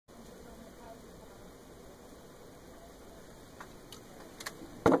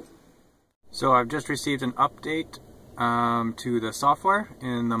So I've just received an update to the software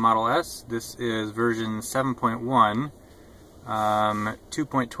in the Model S. This is version 7.1,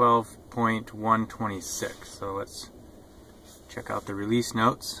 2.12.126. So let's check out the release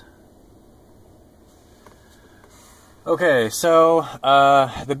notes. Okay, so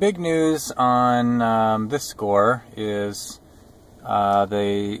the big news on this score is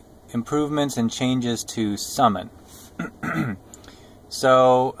the improvements and changes to Summon.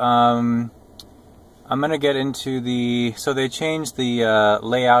 So I'm going to get into so they changed the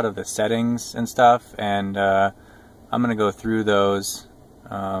layout of the settings and stuff, and I'm going to go through those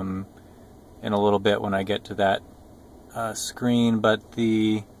in a little bit when I get to that screen. But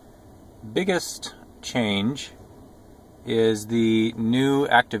the biggest change is the new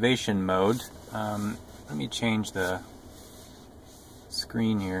activation mode. Let me change the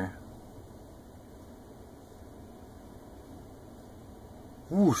screen here.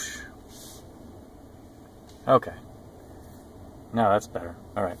 Whoosh. Okay. Now that's better.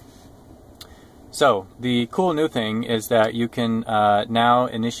 Alright. So, the cool new thing is that you can now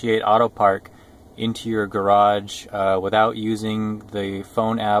initiate AUTOPARK into your garage without using the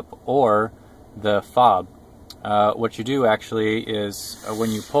phone app or the fob. What you do actually is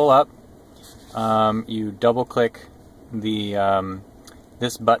when you pull up, you double click the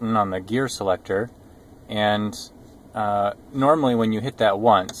this button on the gear selector, and normally when you hit that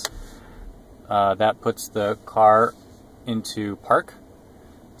once, that puts the car into park.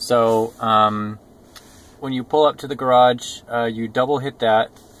 So when you pull up to the garage, you double hit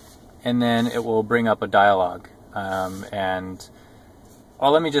that, and then it will bring up a dialog. Let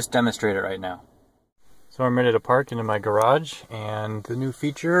me just demonstrate it right now. So I'm ready to park into my garage, and the new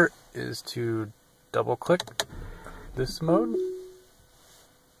feature is to double click this mode.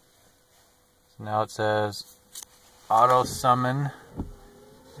 So now it says auto summon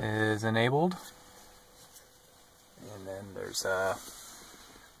is enabled, and then there's a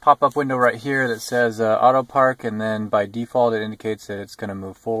pop-up window right here that says auto park, and then by default it indicates that it's going to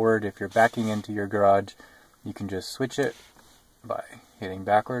move forward. If you're backing into your garage, you can just switch it by hitting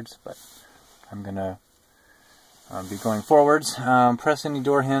backwards, but I'm going to be going forwards. Press any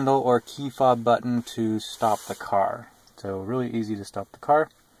door handle or key fob button to stop the car. So really easy to stop the car.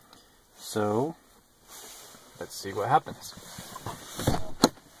 So let's see what happens.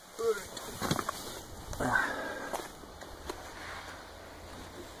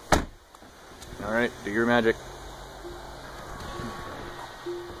 Alright, do your magic.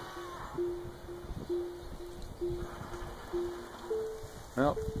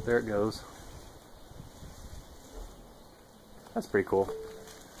 Well, there it goes. That's pretty cool.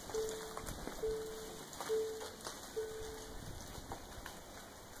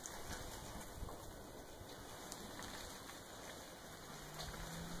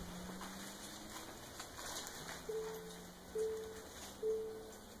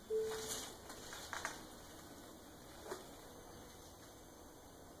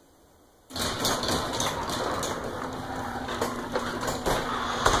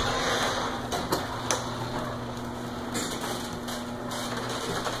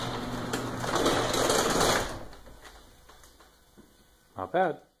 Not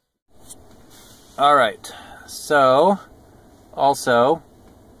bad. Alright, so also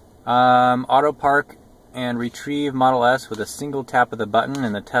auto park and retrieve Model S with a single tap of the button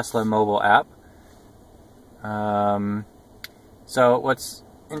in the Tesla mobile app. So what's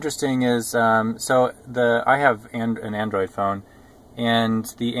interesting is I have an Android phone, and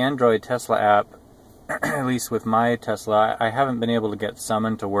the Android Tesla app, at least with my Tesla, I haven't been able to get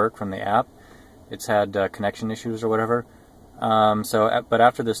Summon to work from the app. It's had connection issues or whatever. But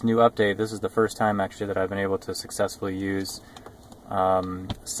after this new update, this is the first time actually that I've been able to successfully use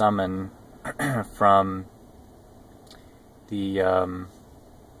Summon from the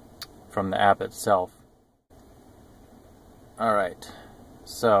app itself. All right,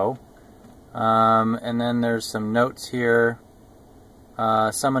 so and then there's some notes here.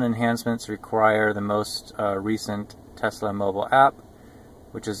 Summon enhancements require the most recent Tesla mobile app,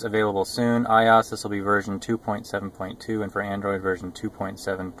 which is available soon. iOS, this will be version 2.7.2, and for Android, version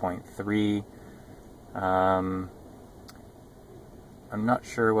 2.7.3. I'm not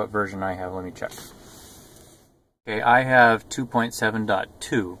sure what version I have. Let me check. Okay, I have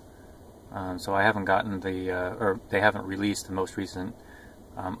 2.7.2, so I haven't gotten or they haven't released the most recent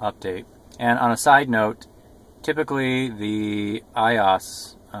update. And on a side note, typically the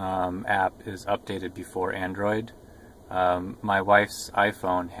iOS app is updated before Android. My wife's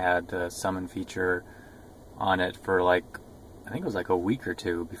iPhone had the Summon feature on it for I think it was like a week or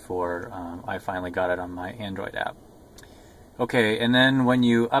two before I finally got it on my Android app. Okay, and then when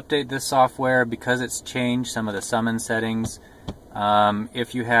you update this software, because it's changed some of the summon settings,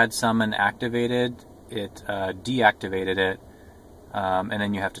 if you had summon activated, it deactivated it, and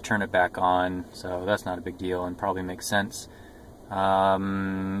then you have to turn it back on, so that's not a big deal and probably makes sense.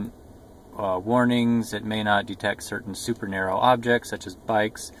 Warnings, it may not detect certain super narrow objects such as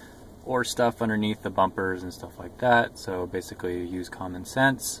bikes or stuff underneath the bumpers and stuff like that, so basically use common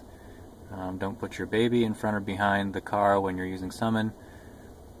sense. Don't put your baby in front or behind the car when you're using summon.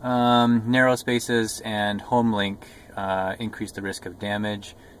 Narrow spaces and home link increase the risk of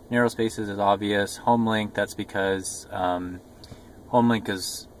damage. Narrow spaces is obvious. Home link, that's because home link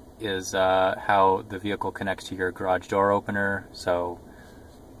is how the vehicle connects to your garage door opener. So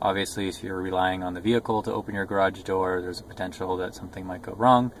obviously if you're relying on the vehicle to open your garage door, there's a potential that something might go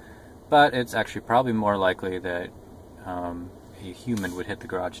wrong. But it's actually probably more likely that a human would hit the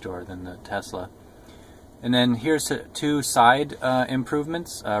garage door than the Tesla. And then here's two side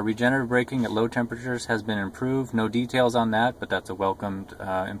improvements. Regenerative braking at low temperatures has been improved. No details on that, but that's a welcomed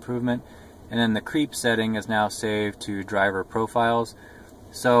improvement. And then the creep setting is now saved to driver profiles.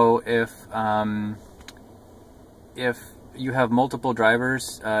 So if you have multiple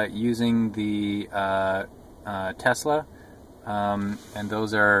drivers using the Tesla, and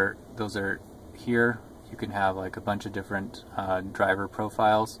those are here, you can have like a bunch of different driver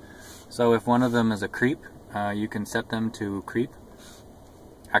profiles. So if one of them is a creep, you can set them to creep.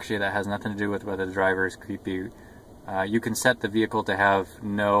 Actually, that has nothing to do with whether the driver is creepy. You can set the vehicle to have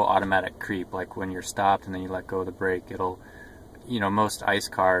no automatic creep, like when you're stopped and then you let go of the brake, it'll, most ICE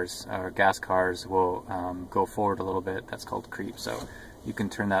cars or gas cars will go forward a little bit. That's called creep. So you can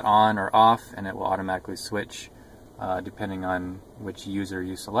turn that on or off and it will automatically switch depending on which user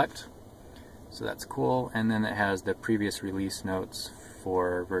you select. So that's cool. And then it has the previous release notes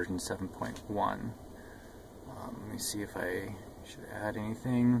for version 7.1. Let me see if I should add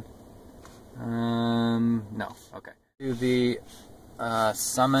anything. No. Okay. To the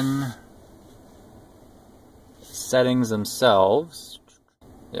summon settings themselves.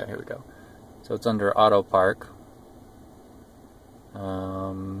 Yeah, here we go. So it's under AUTOPARK.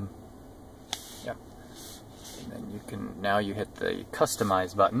 Yeah. And then now you hit the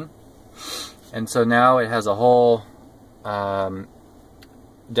customize button. And so now it has a whole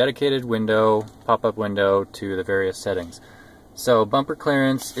dedicated window, pop-up window to the various settings. So bumper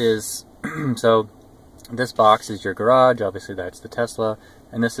clearance is, so this box is your garage, obviously that's the Tesla,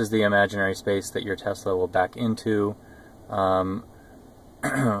 and this is the imaginary space that your Tesla will back into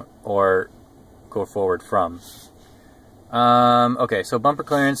or go forward from. Okay, so bumper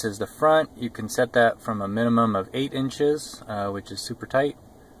clearance is the front. You can set that from a minimum of 8 inches, which is super tight,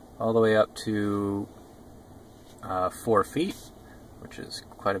 all the way up to 4 feet, which is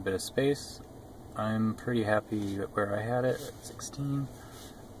quite a bit of space. I'm pretty happy where I had it at 16.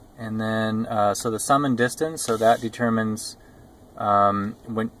 And then, so the summon distance, so that determines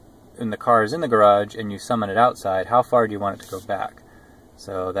when the car is in the garage and you summon it outside, how far do you want it to go back?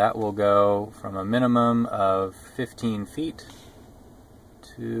 So that will go from a minimum of 15 feet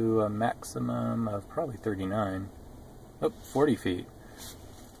to a maximum of probably 40 feet.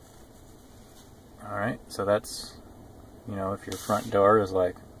 Alright, so that's, if your front door is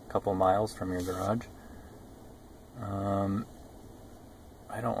like a couple miles from your garage.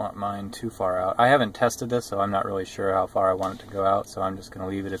 I don't want mine too far out. I haven't tested this, so I'm not really sure how far I want it to go out, so I'm just going to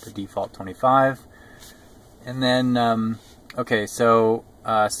leave it at the default 25. And then, okay, so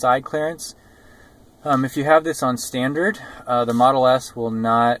side clearance. If you have this on standard, the Model S will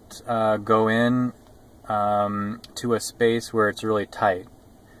not go in to a space where it's really tight.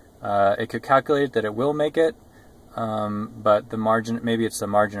 It could calculate that it will make it, but the margin, maybe it's the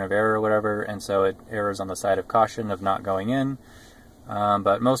margin of error or whatever, and so it errs on the side of caution of not going in.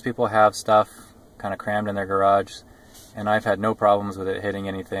 But most people have stuff kind of crammed in their garage, and I've had no problems with it hitting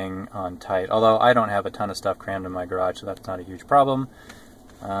anything on tight. Although I don't have a ton of stuff crammed in my garage, so that's not a huge problem.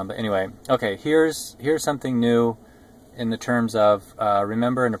 But anyway, okay, here's something new in the terms of,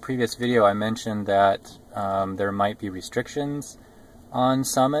 remember in a previous video I mentioned that there might be restrictions on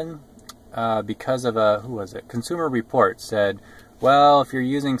summon because of a, Consumer Report said, well, if you're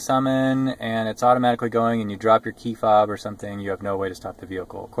using summon and it's automatically going and you drop your key fob or something, you have no way to stop the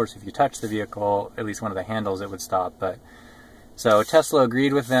vehicle. Of course, if you touch the vehicle, at least one of the handles, it would stop. But so Tesla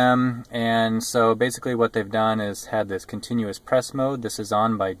agreed with them, and so basically what they've done is had this continuous press mode. This is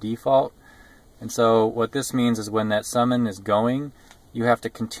on by default. And so what this means is when that summon is going, you have to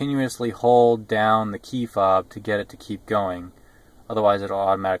continuously hold down the key fob to get it to keep going. Otherwise, it'll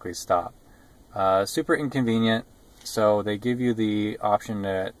automatically stop. Super inconvenient. So they give you the option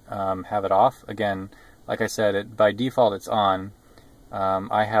to have it off. Again, like I said, by default it's on.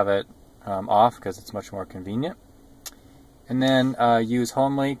 I have it off because it's much more convenient. And then use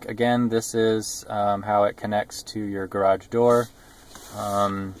HomeLink. Again, this is how it connects to your garage door.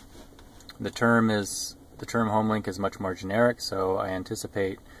 The term HomeLink is much more generic, so I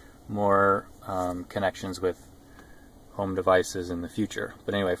anticipate more connections with home devices in the future.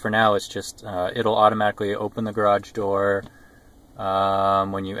 But anyway, for now it's just it'll automatically open the garage door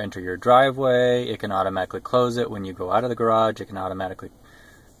when you enter your driveway. It can automatically close it when you go out of the garage. It can automatically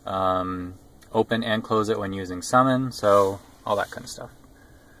open and close it when using summon, so all that kind of stuff.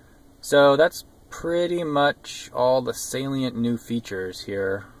 So that's pretty much all the salient new features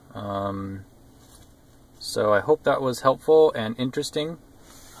here. So I hope that was helpful and interesting.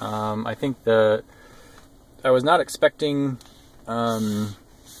 I think I was not expecting. I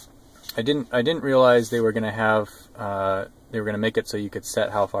didn't realize they were going to have. They were going to make it so you could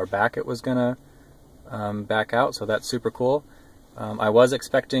set how far back it was going to back out. So that's super cool. I was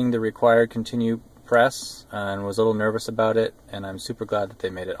expecting the required continue press and was a little nervous about it, and I'm super glad that they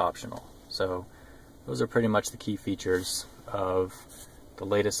made it optional. So those are pretty much the key features of the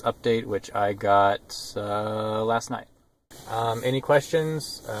latest update, which I got last night. Any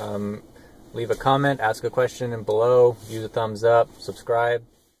questions? Leave a comment, ask a question in below, use a thumbs up, subscribe.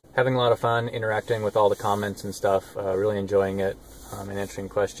 Having a lot of fun interacting with all the comments and stuff, really enjoying it and answering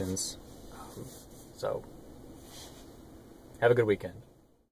questions. So have a good weekend.